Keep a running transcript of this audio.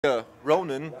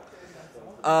Ronan.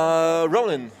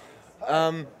 Ronan,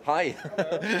 hi.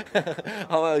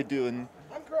 How are you doing?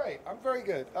 I'm great. I'm very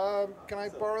good. Can I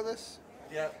borrow this?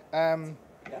 Yeah.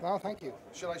 No, thank you.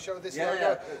 Should I show this Yeah, logo?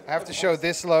 yeah. I have to show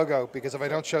this logo because if I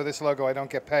don't show this logo, I don't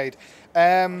get paid.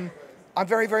 I'm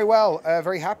very, very well.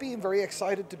 Very happy and very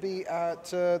excited to be at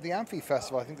the Amphi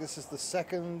Festival. I think this is the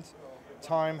second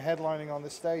time headlining on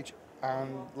this stage, and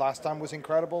last time was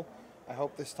incredible. I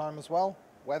hope this time as well.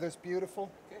 Weather's beautiful.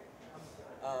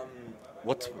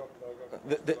 What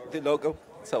the logo?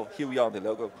 So here we are, the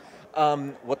logo.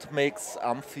 What makes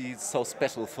Amphi so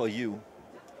special for you?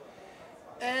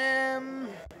 I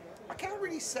can't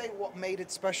really say what made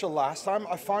it special last time.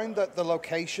 I find that the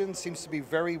location seems to be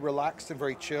very relaxed and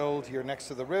very chilled. You're next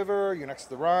to the river, you're next to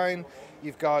the Rhine.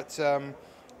 You've got,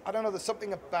 I don't know, there's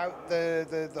something about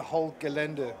the whole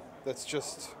Gelände that's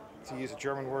just, to use a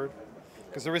German word,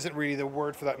 because there isn't really the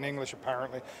word for that in English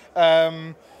apparently.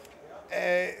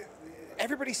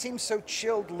 Everybody seems so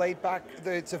chilled, laid back.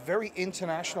 It's a very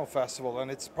international festival, and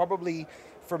it's probably,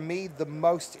 for me, the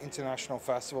most international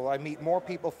festival. I meet more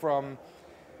people from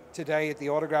today at the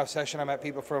autograph session. I met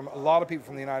a lot of people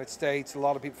from the United States, a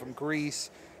lot of people from Greece,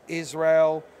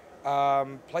 Israel,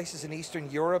 places in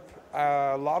Eastern Europe,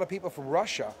 a lot of people from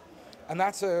Russia. And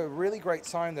that's a really great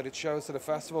sign that it shows that a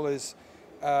festival has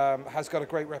got a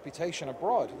great reputation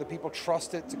abroad. The people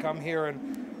trust it to come here,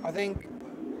 and I think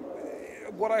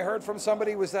what I heard from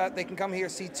somebody was that they can come here,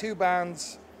 see two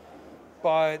bands,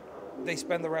 but they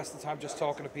spend the rest of the time just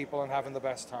talking to people and having the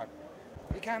best time.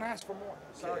 You can't ask for more.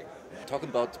 Sorry. Talking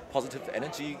about positive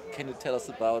energy, can you tell us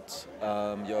about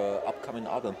your upcoming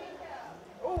album?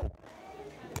 Oh,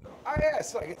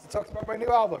 yes, I get to talk about my new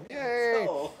album. Yay!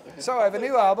 So I have a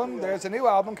new album. There's a new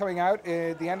album coming out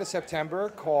at the end of September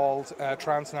called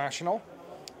Transnational.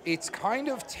 It's kind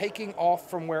of taking off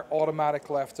from where Automatic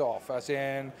left off, as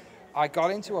in I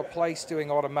got into a place doing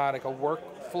Automatic, a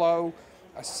workflow,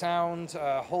 a sound,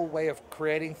 a whole way of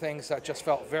creating things that just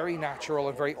felt very natural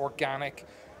and very organic.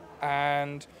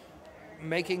 And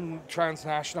making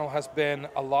Transnational has been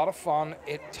a lot of fun.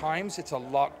 At times it's a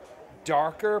lot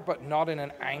darker, but not in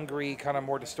an angry, kind of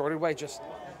more distorted way, just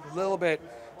a little bit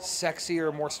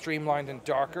sexier, more streamlined and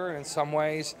darker in some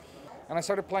ways. And I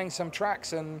started playing some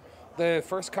tracks, and the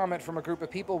first comment from a group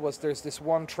of people was there's this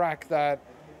one track that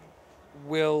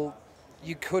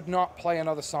you could not play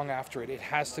another song after it. It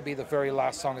has to be the very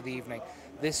last song of the evening.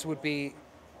 This would be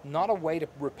not a way to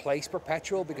replace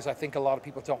Perpetual, because I think a lot of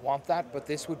people don't want that, but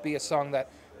this would be a song that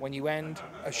when you end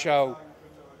a show,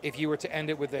 if you were to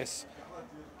end it with this,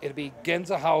 it'd be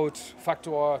Gänsehaut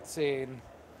Faktor 10,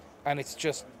 and it's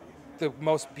just the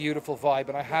most beautiful vibe.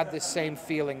 And I had this same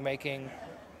feeling making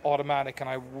Automatic, and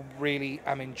I really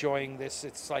am enjoying this.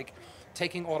 It's like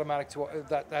taking Automatic to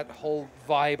that whole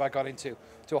vibe I got into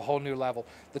to a whole new level.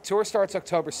 The tour starts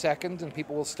October 2nd, and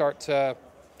people will start to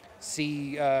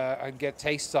see and get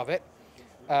tastes of it,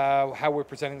 how we're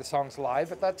presenting the songs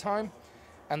live at that time.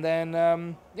 And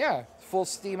then, yeah, full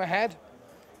steam ahead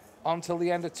until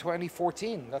the end of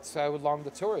 2014. That's how long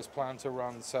the tour is planned to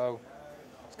run. So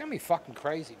it's going to be fucking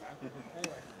crazy, man.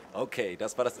 Anyway. Okay,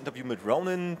 das war das Interview mit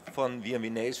Ronan von VNV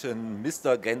Nation,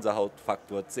 Mr. Gänsehaut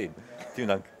Faktor 10. Vielen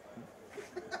Dank.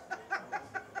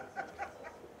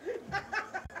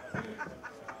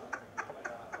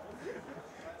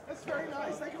 That's very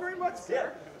nice. Thank you very much,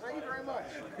 sir. Thank you very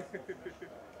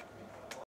much.